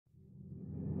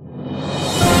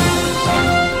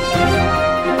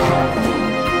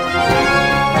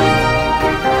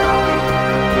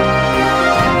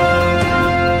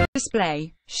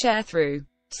display. Sharethrough.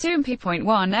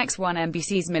 Soompi.1x1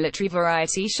 MBC's military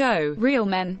variety show, Real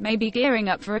Men, may be gearing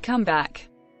up for a comeback.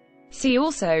 See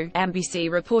also, MBC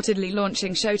reportedly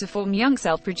launching show to form young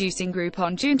self-producing group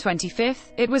on June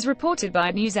 25. It was reported by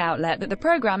a news outlet that the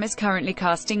program is currently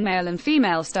casting male and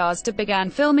female stars to begin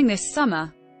filming this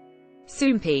summer.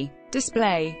 Soompi.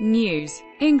 Display. News.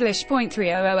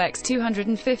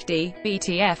 English.300x250,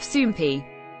 BTF Soompi.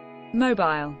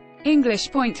 Mobile.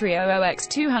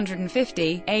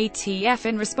 English.300x250, ATF.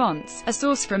 In response, a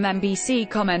source from MBC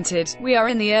commented, "We are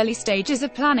in the early stages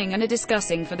of planning and are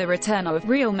discussing for the return of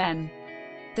Real Men."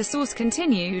 The source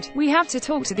continued, "We have to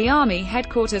talk to the Army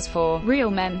headquarters for Real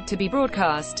Men to be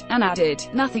broadcast," and added,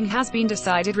 "Nothing has been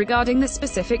decided regarding the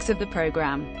specifics of the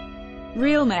program."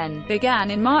 Real Men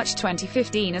began in March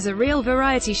 2015 as a real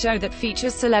variety show that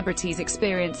features celebrities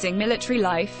experiencing military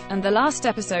life, and the last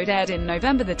episode aired in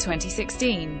November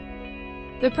 2016.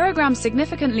 The program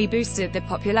significantly boosted the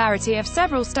popularity of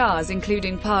several stars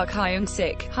including Park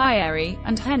Hyung-sik, Hyeri,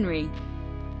 and Henry.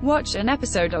 Watch an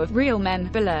episode of Real Men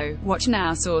below. Watch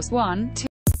now. Source 1, 2